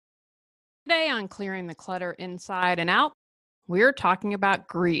Today on Clearing the Clutter Inside and Out, we're talking about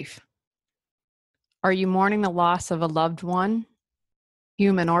grief. Are you mourning the loss of a loved one,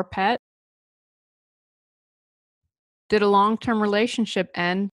 human or pet? Did a long term relationship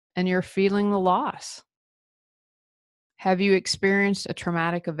end and you're feeling the loss? Have you experienced a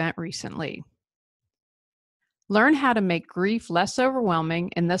traumatic event recently? Learn how to make grief less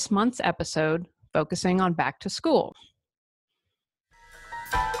overwhelming in this month's episode, focusing on back to school.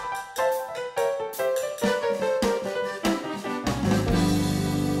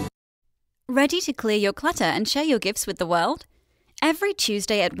 Ready to clear your clutter and share your gifts with the world? Every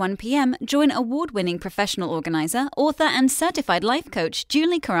Tuesday at 1 p.m., join award-winning professional organizer, author, and certified life coach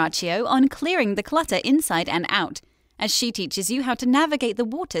Julie Coraccio on clearing the clutter inside and out, as she teaches you how to navigate the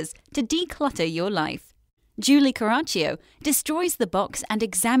waters to declutter your life. Julie Coraccio destroys the box and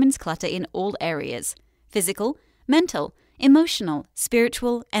examines clutter in all areas: physical, mental, emotional,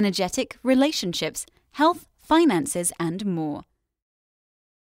 spiritual, energetic, relationships, health, finances, and more.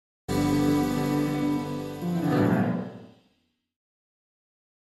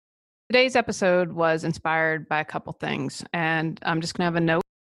 Today's episode was inspired by a couple things, and I'm just going to have a note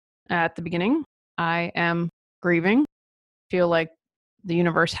at the beginning. I am grieving. Feel like the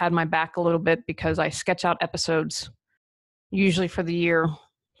universe had my back a little bit because I sketch out episodes usually for the year,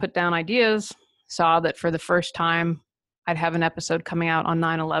 put down ideas, saw that for the first time I'd have an episode coming out on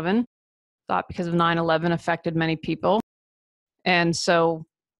 9/11. Thought because of 9/11 affected many people. And so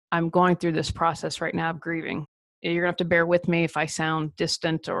I'm going through this process right now of grieving. You're going to have to bear with me if I sound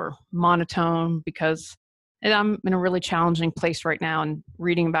distant or monotone because I'm in a really challenging place right now, and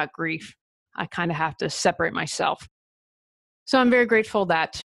reading about grief, I kind of have to separate myself. So I'm very grateful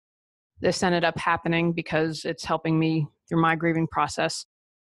that this ended up happening because it's helping me through my grieving process.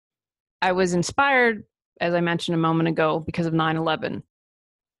 I was inspired, as I mentioned a moment ago, because of 9/11.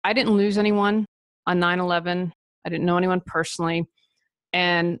 I didn't lose anyone on 9/11. I didn't know anyone personally.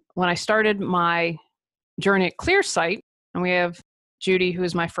 And when I started my journey at ClearSight, and we have Judy, who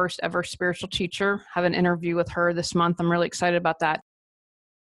is my first ever spiritual teacher, have an interview with her this month. I'm really excited about that.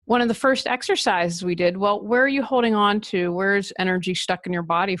 One of the first exercises we did, well, where are you holding on to? Where's energy stuck in your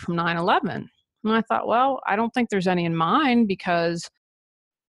body from 9/11? And I thought, well, I don't think there's any in mine because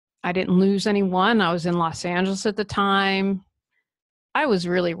I didn't lose anyone. I was in Los Angeles at the time. I was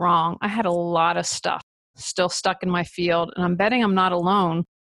really wrong. I had a lot of stuff still stuck in my field, and I'm betting I'm not alone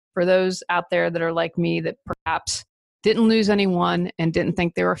for those out there that are like me that perhaps didn't lose anyone and didn't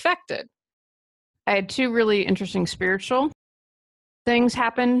think they were affected. I had two really interesting spiritual events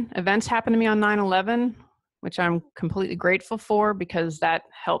happen to me on 9/11, which I'm completely grateful for because that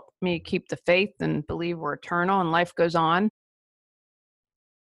helped me keep the faith and believe we're eternal and life goes on.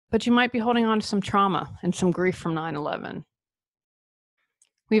 But you might be holding on to some trauma and some grief from 9/11.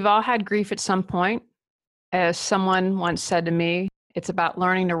 We've all had grief at some point. As someone once said to me, it's about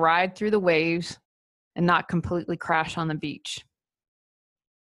learning to ride through the waves and not completely crash on the beach.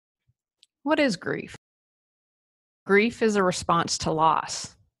 What is grief? Grief is a response to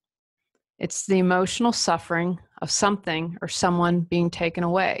loss. It's the emotional suffering of something or someone being taken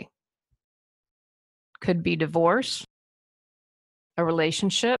away. Could be divorce, a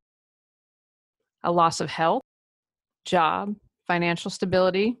relationship, a loss of health, job, financial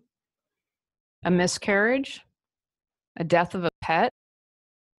stability, a miscarriage, a death of a pet,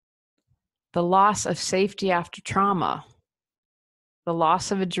 the loss of safety after trauma, the loss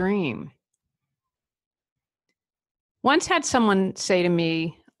of a dream. Once had someone say to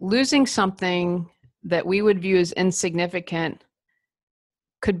me, losing something that we would view as insignificant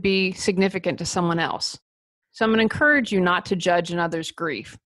could be significant to someone else. So I'm going to encourage you not to judge another's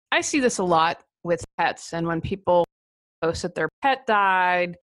grief. I see this a lot with pets, and when people post that their pet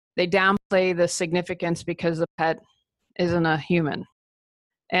died, they downplay the significance because the pet isn't a human.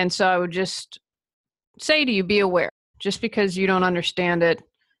 And so I would just say to you, be aware. Just because you don't understand it,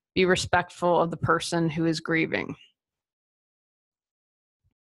 be respectful of the person who is grieving.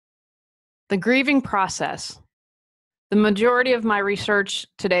 The grieving process. The majority of my research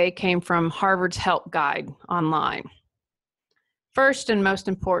today came from Harvard's Help Guide online. First and most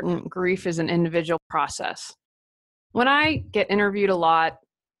important, grief is an individual process. When I get interviewed a lot,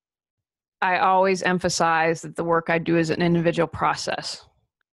 I always emphasize that the work I do is an individual process.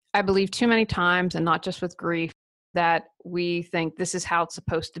 I believe too many times, and not just with grief, that we think this is how it's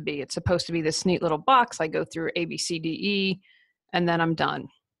supposed to be. It's supposed to be this neat little box. I go through A, B, C, D, E, and then I'm done.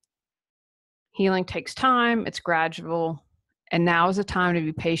 Healing takes time. It's gradual. And now is the time to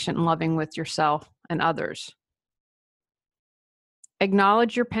be patient and loving with yourself and others.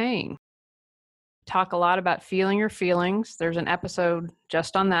 Acknowledge your pain. Talk a lot about feeling your feelings. There's an episode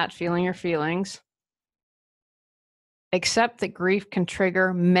just on that, feeling your feelings. Accept that grief can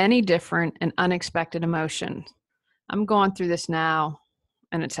trigger many different and unexpected emotions. I'm going through this now,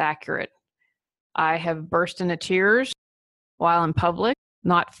 and it's accurate. I have burst into tears while in public.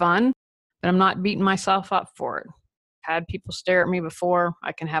 Not fun, but I'm not beating myself up for it. Had people stare at me before,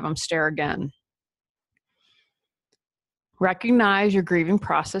 I can have them stare again. Recognize your grieving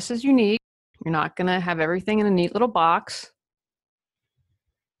process is unique. You're not going to have everything in a neat little box.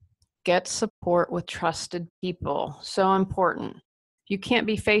 Get support with trusted people. So important. If you can't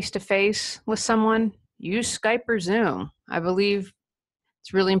be face-to-face with someone, use Skype or Zoom. I believe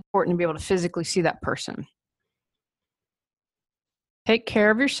it's really important to be able to physically see that person. Take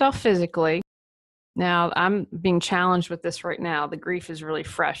care of yourself physically. Now, I'm being challenged with this right now. The grief is really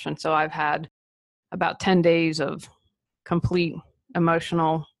fresh, and so I've had about 10 days of complete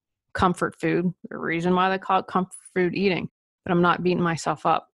emotional comfort food. The reason why they call it comfort food eating, but I'm not beating myself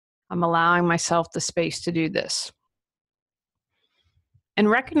up. I'm allowing myself the space to do this. And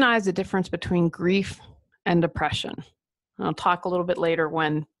recognize the difference between grief and depression. And I'll talk a little bit later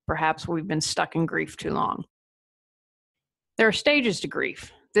when perhaps we've been stuck in grief too long. There are stages to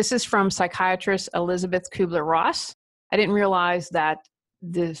grief. This is from psychiatrist Elizabeth Kubler-Ross. I didn't realize that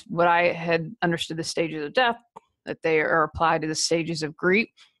what I had understood the stages of death, that they are applied to the stages of grief.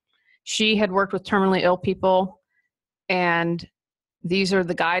 She had worked with terminally ill people, and these are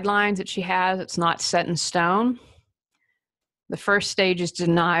the guidelines that she has. It's not set in stone. The first stage is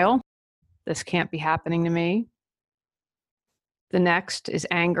denial. This can't be happening to me. The next is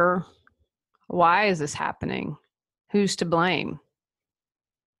anger. Why is this happening? Who's to blame?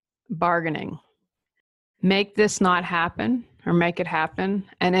 Bargaining. Make this not happen or make it happen,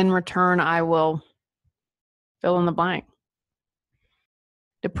 and in return, I will fill in the blank.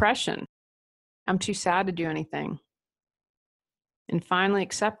 Depression. I'm too sad to do anything. And finally,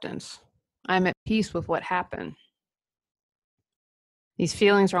 acceptance. I'm at peace with what happened. These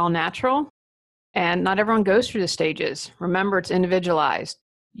feelings are all natural, and not everyone goes through the stages. Remember, it's individualized.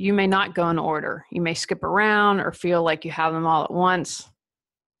 You may not go in order. You may skip around or feel like you have them all at once.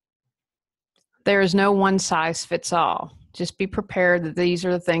 There is no one size fits all. Just be prepared that these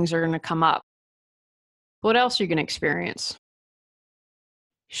are the things that are going to come up. What else are you going to experience?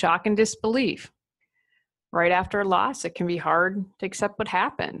 Shock and disbelief. Right after a loss, it can be hard to accept what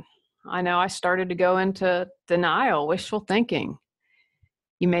happened. I know I started to go into denial, wishful thinking.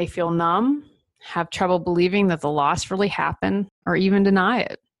 You may feel numb, have trouble believing that the loss really happened, or even deny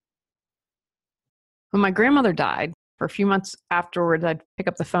it. When my grandmother died, for a few months afterwards, I'd pick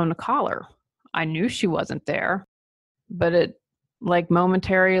up the phone to call her. I knew she wasn't there, but it like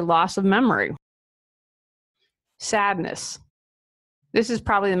momentary loss of memory. Sadness. This is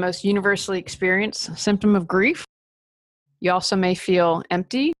probably the most universally experienced symptom of grief. You also may feel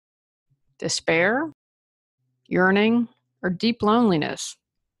empty, despair, yearning, or deep loneliness.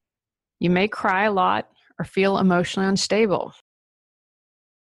 You may cry a lot or feel emotionally unstable.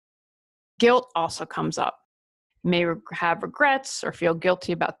 Guilt also comes up. You may have regrets or feel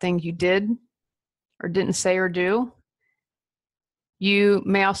guilty about things you did or didn't say or do. You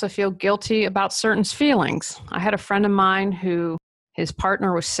may also feel guilty about certain feelings. I had a friend of mine who his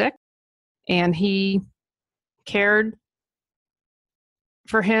partner was sick, and he cared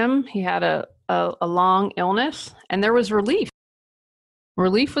for him. He had a long illness, and there was relief.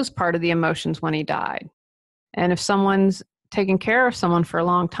 Relief was part of the emotions when he died. And if someone's taking care of someone for a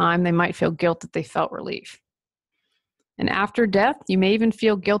long time, they might feel guilt that they felt relief. And after death, you may even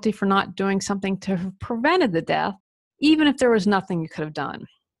feel guilty for not doing something to have prevented the death, even if there was nothing you could have done.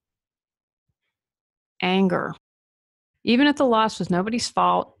 Anger. Even if the loss was nobody's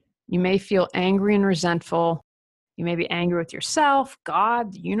fault, you may feel angry and resentful. You may be angry with yourself,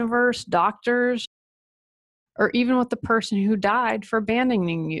 God, the universe, doctors, or even with the person who died for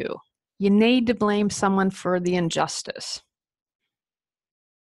abandoning you. You need to blame someone for the injustice.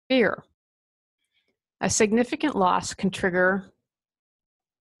 Fear. A significant loss can trigger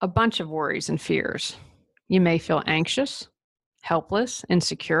a bunch of worries and fears. You may feel anxious, helpless,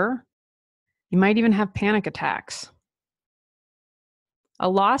 insecure. You might even have panic attacks. A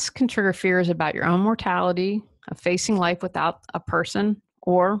loss can trigger fears about your own mortality, of facing life without a person,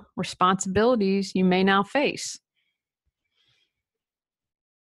 or responsibilities you may now face.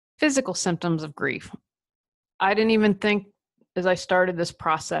 Physical symptoms of grief. I didn't even think as I started this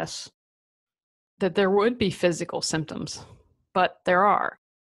process that there would be physical symptoms, but there are.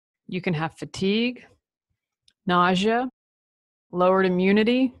 You can have fatigue, nausea, lowered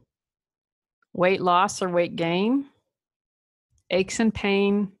immunity, weight loss or weight gain, aches and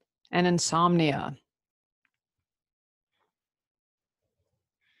pain, and insomnia.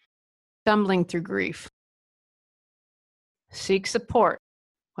 Stumbling through grief. Seek support,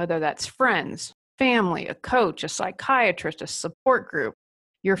 whether that's friends, family, a coach, a psychiatrist, a support group,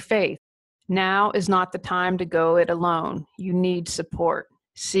 your faith. Now is not the time to go it alone. You need support.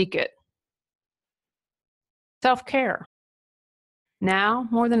 Seek it. Self-care. Now,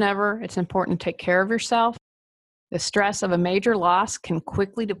 more than ever, it's important to take care of yourself. The stress of a major loss can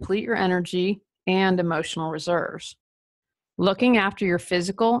quickly deplete your energy and emotional reserves. Looking after your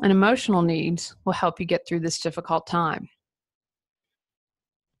physical and emotional needs will help you get through this difficult time.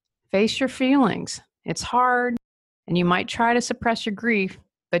 Face your feelings. It's hard, and you might try to suppress your grief,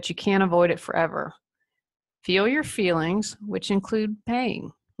 but you can't avoid it forever. Feel your feelings, which include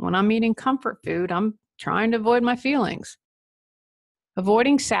pain. When I'm eating comfort food, I'm trying to avoid my feelings.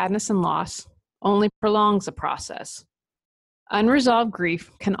 Avoiding sadness and loss only prolongs the process. Unresolved grief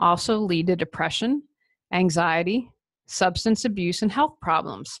can also lead to depression, anxiety, substance abuse, and health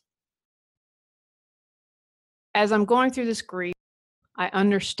problems. As I'm going through this grief, I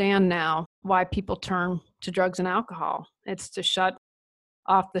understand now why people turn to drugs and alcohol. It's to shut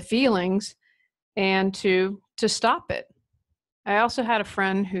off the feelings and to stop it. I also had a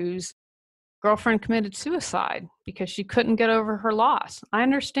friend whose girlfriend committed suicide because she couldn't get over her loss. I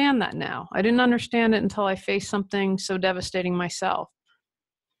understand that now. I didn't understand it until I faced something so devastating myself.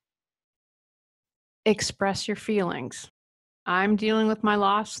 Express your feelings. I'm dealing with my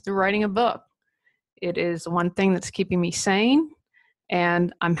loss through writing a book. It is one thing that's keeping me sane,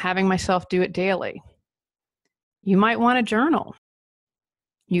 and I'm having myself do it daily. You might want to journal.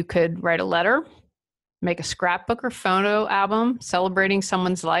 You could write a letter, make a scrapbook or photo album celebrating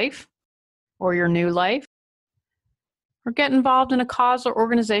someone's life or your new life, or get involved in a cause or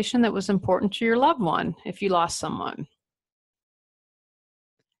organization that was important to your loved one if you lost someone.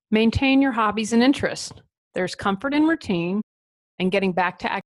 Maintain your hobbies and interests. There's comfort in routine, and getting back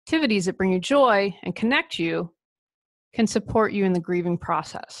to activities that bring you joy and connect you can support you in the grieving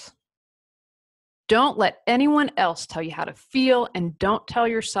process. Don't let anyone else tell you how to feel, and don't tell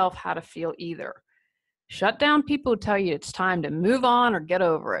yourself how to feel either. Shut down people who tell you it's time to move on or get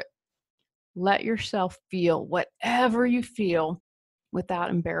over it. Let yourself feel whatever you feel without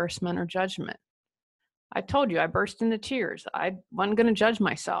embarrassment or judgment. I told you I burst into tears. I wasn't going to judge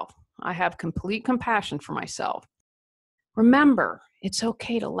myself. I have complete compassion for myself. Remember, it's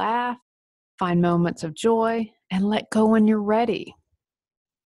okay to laugh, find moments of joy, and let go when you're ready.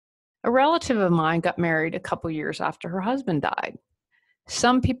 A relative of mine got married a couple years after her husband died.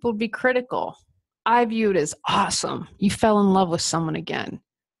 Some people would be critical. I view it as awesome. You fell in love with someone again.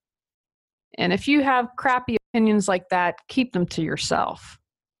 And if you have crappy opinions like that, keep them to yourself.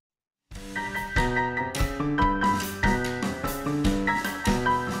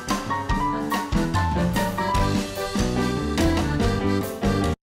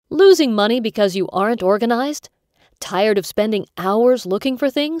 Losing money because you aren't organized? Tired of spending hours looking for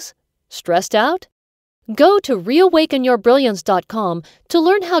things? Stressed out? Go to reawakenyourbrilliance.com to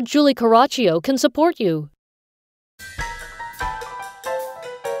learn how Julie Coraccio can support you.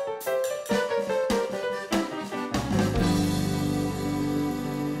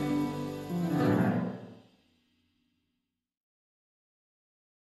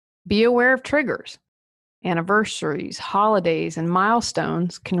 Be aware of triggers. Anniversaries, holidays, and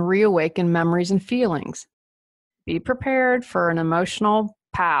milestones can reawaken memories and feelings. Be prepared for an emotional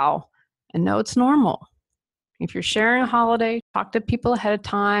pow and know it's normal. If you're sharing a holiday, talk to people ahead of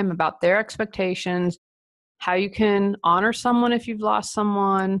time about their expectations, how you can honor someone if you've lost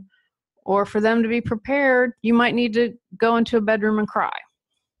someone, or for them to be prepared, you might need to go into a bedroom and cry.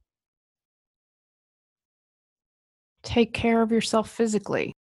 Take care of yourself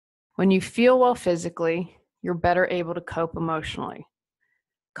physically. When you feel well physically, you're better able to cope emotionally.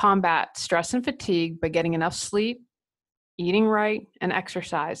 Combat stress and fatigue by getting enough sleep, eating right, and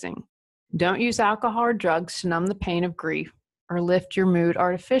exercising. Don't use alcohol or drugs to numb the pain of grief or lift your mood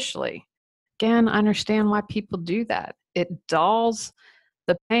artificially. Again, I understand why people do that. It dulls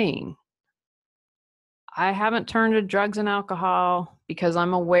the pain. I haven't turned to drugs and alcohol because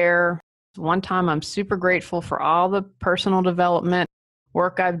I'm aware. One time I'm super grateful for all the personal development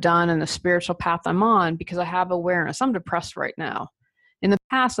work I've done and the spiritual path I'm on because I have awareness. I'm depressed right now. In the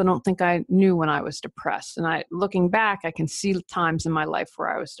past, I don't think I knew when I was depressed. And looking back, I can see times in my life where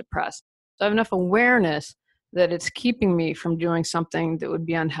I was depressed. So I have enough awareness that it's keeping me from doing something that would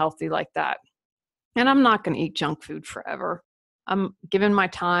be unhealthy like that. And I'm not going to eat junk food forever. I'm giving my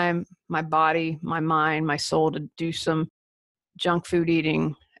time, my body, my mind, my soul to do some junk food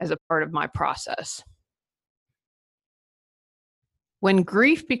eating as a part of my process. When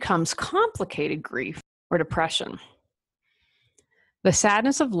grief becomes complicated grief or depression, the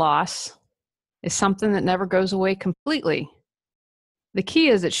sadness of loss is something that never goes away completely. The key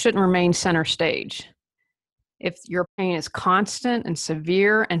is it shouldn't remain center stage. If your pain is constant and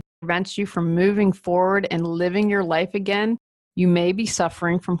severe and prevents you from moving forward and living your life again, you may be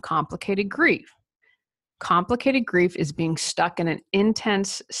suffering from complicated grief. Complicated grief is being stuck in an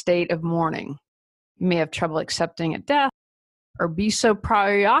intense state of mourning. You may have trouble accepting a death or be so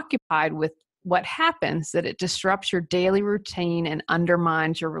preoccupied with what happens that it disrupts your daily routine and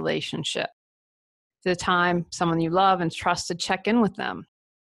undermines your relationship. The time someone you love and trust to check in with them.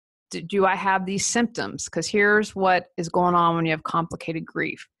 Do I have these symptoms? Because here's what is going on when you have complicated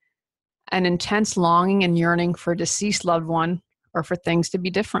grief. An intense longing and yearning for a deceased loved one or for things to be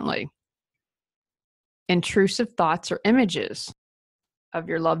differently. Intrusive thoughts or images of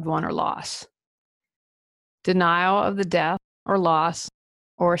your loved one or loss. Denial of the death or loss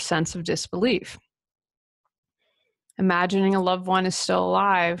or a sense of disbelief. Imagining a loved one is still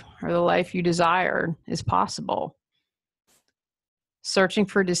alive or the life you desired is possible. Searching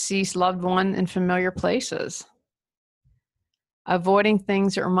for a deceased loved one in familiar places. Avoiding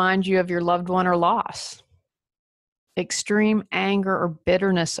things that remind you of your loved one or loss. Extreme anger or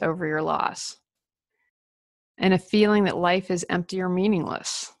bitterness over your loss. And a feeling that life is empty or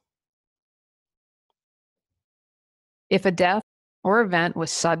meaningless. If a death or event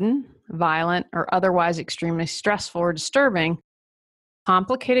was sudden, violent, or otherwise extremely stressful or disturbing,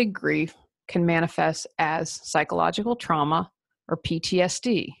 complicated grief can manifest as psychological trauma or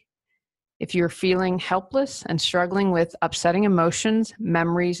PTSD. If you're feeling helpless and struggling with upsetting emotions,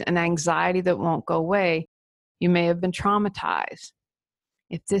 memories, and anxiety that won't go away, you may have been traumatized.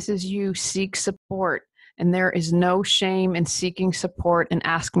 If this is you, seek support. And there is no shame in seeking support and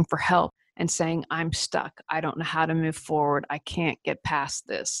asking for help and saying, I'm stuck. I don't know how to move forward. I can't get past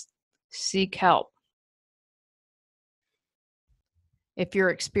this. Seek help. If you're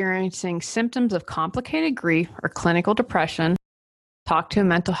experiencing symptoms of complicated grief or clinical depression, talk to a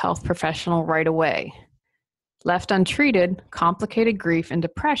mental health professional right away. Left untreated, complicated grief and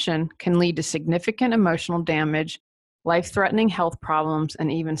depression can lead to significant emotional damage, life-threatening health problems,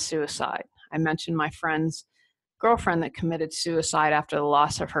 and even suicide. I mentioned my friend's girlfriend that committed suicide after the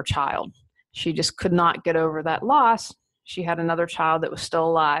loss of her child. She just could not get over that loss. She had another child that was still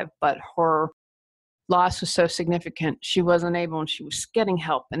alive, but her loss was so significant, she wasn't able, and she was getting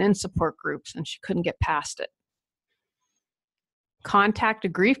help and in support groups, and she couldn't get past it. Contact a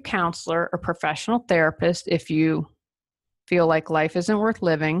grief counselor or professional therapist if you feel like life isn't worth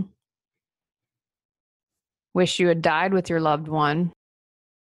living, wish you had died with your loved one,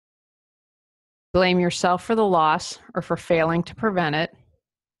 blame yourself for the loss or for failing to prevent it,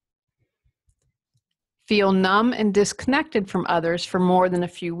 feel numb and disconnected from others for more than a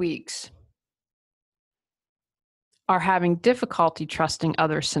few weeks, are having difficulty trusting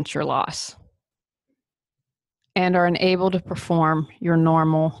others since your loss, and are unable to perform your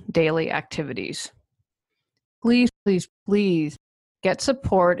normal daily activities. Please, please, please get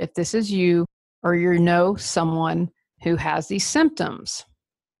support if this is you or you know someone who has these symptoms.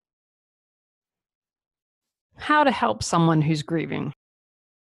 How to help someone who's grieving.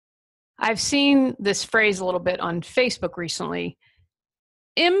 I've seen this phrase a little bit on Facebook recently.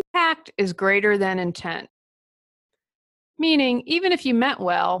 Impact is greater than intent. Meaning, even if you meant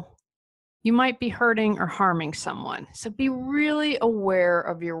well, you might be hurting or harming someone. So be really aware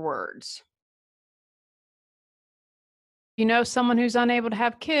of your words. If you know someone who's unable to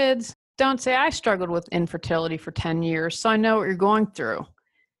have kids, don't say, I struggled with infertility for 10 years, so I know what you're going through.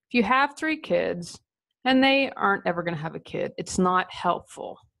 If you have 3 kids and they aren't ever going to have a kid, it's not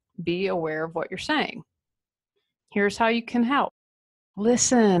helpful. Be aware of what you're saying. Here's how you can help.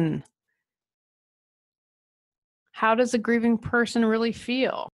 Listen. How does a grieving person really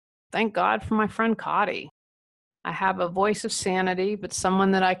feel? Thank God for my friend Cotty. I have a voice of sanity, but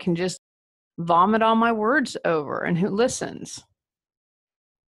someone that I can just vomit all my words over and who listens.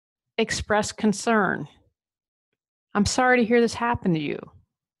 Express concern. I'm sorry to hear this happen to you.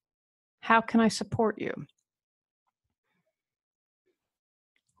 How can I support you?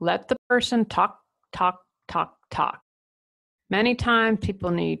 Let the person talk. Many times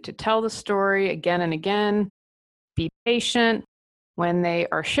people need to tell the story again and again. Be patient. When they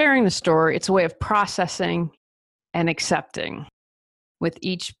are sharing the story, it's a way of processing and accepting. With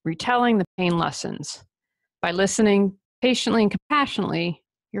each retelling, the pain lessens. By listening patiently and compassionately,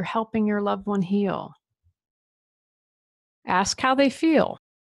 you're helping your loved one heal. Ask how they feel.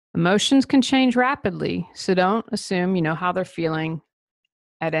 Emotions can change rapidly, so don't assume you know how they're feeling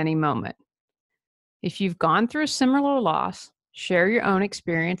at any moment. If you've gone through a similar loss, Share your own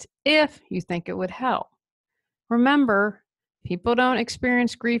experience if you think it would help. Remember, people don't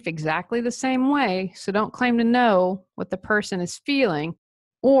experience grief exactly the same way, so don't claim to know what the person is feeling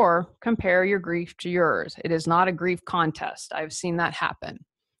or compare your grief to yours. It is not a grief contest. I've seen that happen.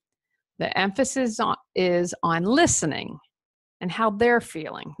 The emphasis is on listening and how they're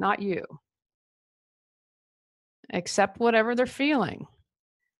feeling, not you. Accept whatever they're feeling.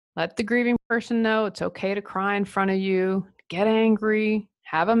 Let the grieving person know it's okay to cry in front of you, get angry,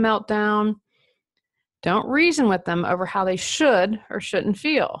 have a meltdown. Don't reason with them over how they should or shouldn't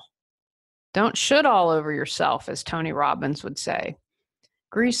feel. Don't should all over yourself, as Tony Robbins would say.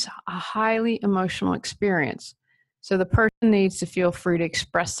 Grief's a highly emotional experience, so the person needs to feel free to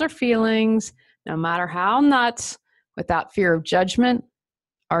express their feelings, no matter how nuts, without fear of judgment,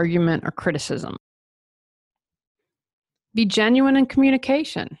 argument, or criticism. Be genuine in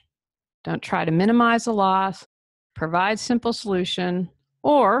communication. Don't try to minimize the loss, provide simple solution,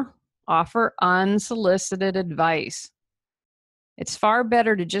 or offer unsolicited advice. It's far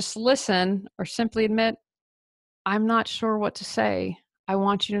better to just listen or simply admit, I'm not sure what to say. I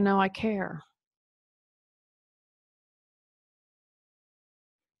want you to know I care.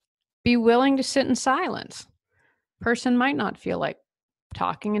 Be willing to sit in silence. Person might not feel like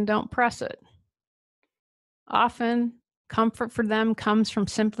talking and don't press it. Often, comfort for them comes from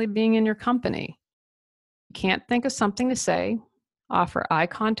simply being in your company. Can't think of something to say, offer eye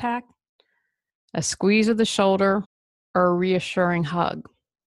contact, a squeeze of the shoulder, or a reassuring hug.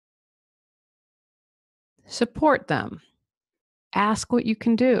 Support them. Ask what you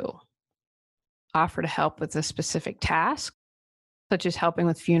can do. Offer to help with a specific task, such as helping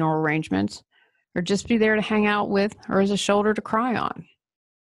with funeral arrangements, or just be there to hang out with or as a shoulder to cry on.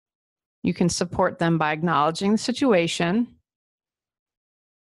 You can support them by acknowledging the situation,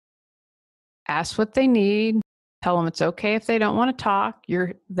 ask what they need, tell them it's okay if they don't want to talk,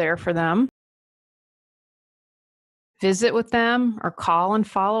 you're there for them. Visit with them or call and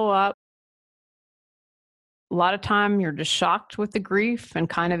follow up. A lot of time you're just shocked with the grief and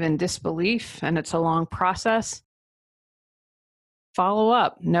kind of in disbelief, and it's a long process. Follow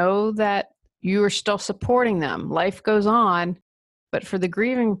up. Know that you are still supporting them. Life goes on, but for the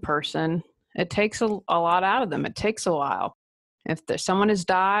grieving person, it takes a lot out of them. It takes a while. If someone has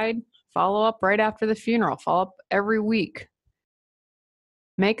died, follow up right after the funeral. Follow up every week.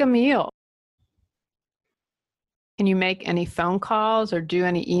 Make a meal. Can you make any phone calls or do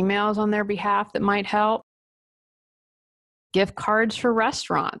any emails on their behalf that might help? Gift cards for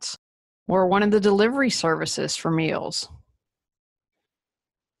restaurants or one of the delivery services for meals.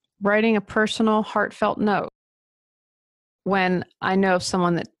 Writing a personal, heartfelt note. When I know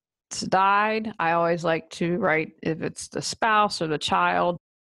someone that's died, I always like to write, if it's the spouse or the child,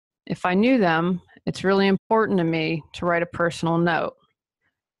 if I knew them, it's really important to me to write a personal note.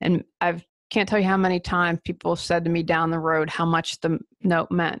 And I can't tell you how many times people have said to me down the road how much the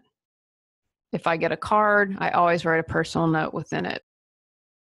note meant. If I get a card, I always write a personal note within it.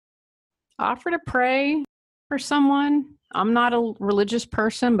 Offer to pray for someone. I'm not a religious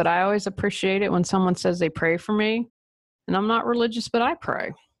person, but I always appreciate it when someone says they pray for me. And I'm not religious, but I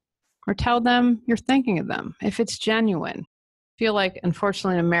pray. Or tell them you're thinking of them, if it's genuine. I feel like,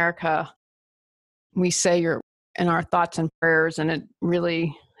 unfortunately, in America, we say you're in our thoughts and prayers, and it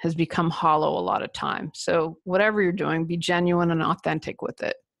really has become hollow a lot of times. So whatever you're doing, be genuine and authentic with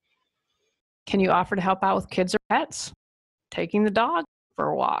it. Can you offer to help out with kids or pets? Taking the dog for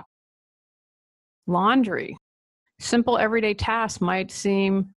a walk. Laundry. Simple everyday tasks might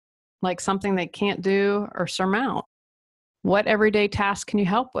seem like something they can't do or surmount. What everyday task can you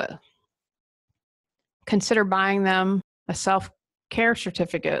help with? Consider buying them a self-care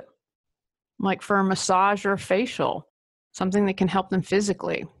certificate, like for a massage or a facial, something that can help them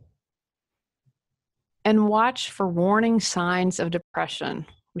physically. And watch for warning signs of depression.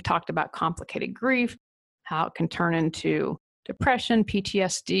 We talked about complicated grief, how it can turn into depression,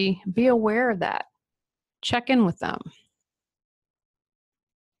 PTSD. Be aware of that. Check in with them.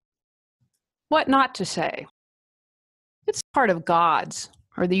 What not to say. It's part of God's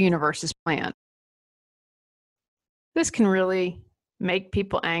or the universe's plan. This can really make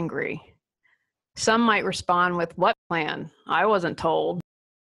people angry. Some might respond with, what plan? I wasn't told.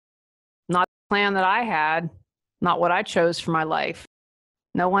 Not the plan that I had, not what I chose for my life.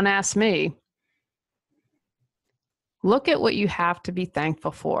 No one asked me. Look at what you have to be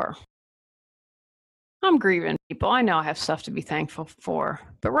thankful for. I'm grieving, people. I know I have stuff to be thankful for,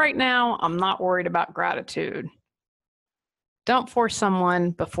 but right now I'm not worried about gratitude. Don't force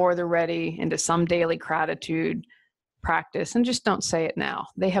someone before they're ready into some daily gratitude practice, and just don't say it now.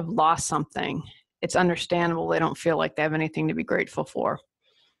 They have lost something, it's understandable they don't feel like they have anything to be grateful for.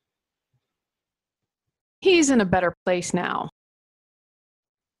 He's in a better place now.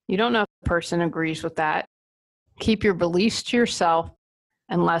 You don't know if the person agrees with that. Keep your beliefs to yourself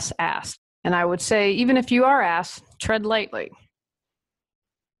unless asked. And I would say, even if you are asked, tread lightly.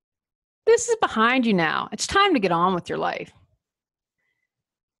 This is behind you now. It's time to get on with your life.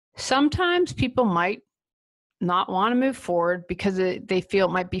 Sometimes people might not want to move forward because they feel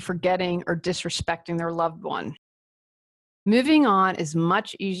it might be forgetting or disrespecting their loved one. Moving on is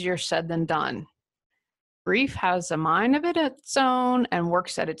much easier said than done. Grief has a mind of its own and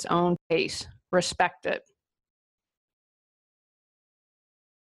works at its own pace. Respect it.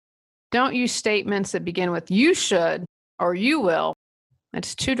 Don't use statements that begin with "you should" or "you will."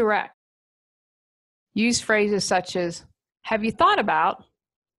 It's too direct. Use phrases such as "have you thought about"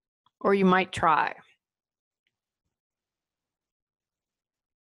 or "you might try."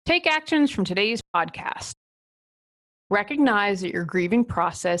 Take actions from today's podcast. Recognize that your grieving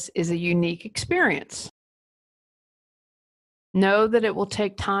process is a unique experience. Know that it will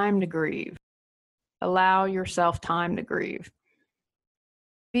take time to grieve. Allow yourself time to grieve.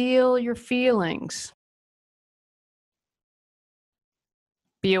 Feel your feelings.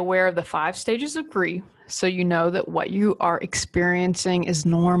 Be aware of the 5 stages of grief so you know that what you are experiencing is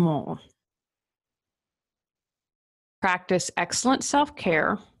normal. Practice excellent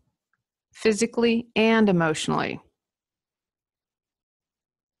self-care, physically and emotionally.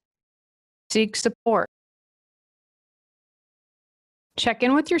 Seek support. Check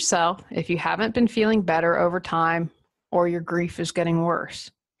in with yourself if you haven't been feeling better over time or your grief is getting worse.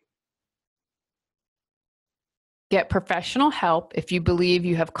 Get professional help if you believe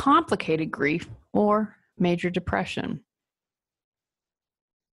you have complicated grief or major depression.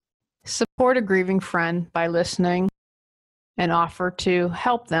 Support a grieving friend by listening and offer to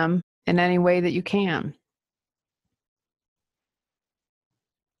help them in any way that you can.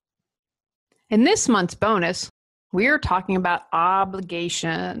 In this month's bonus, we are talking about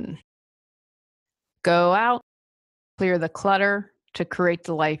obligation. Go out, clear the clutter to create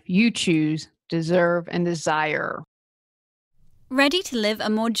the life you choose, deserve, and desire. Ready to live a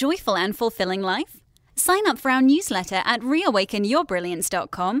more joyful and fulfilling life? Sign up for our newsletter at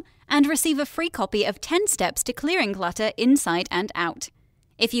reawakenyourbrilliance.com and receive a free copy of 10 Steps to Clearing Clutter Inside and Out.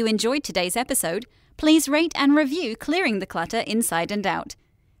 If you enjoyed today's episode, please rate and review Clearing the Clutter Inside and Out.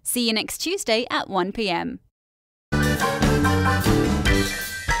 See you next Tuesday at 1 p.m.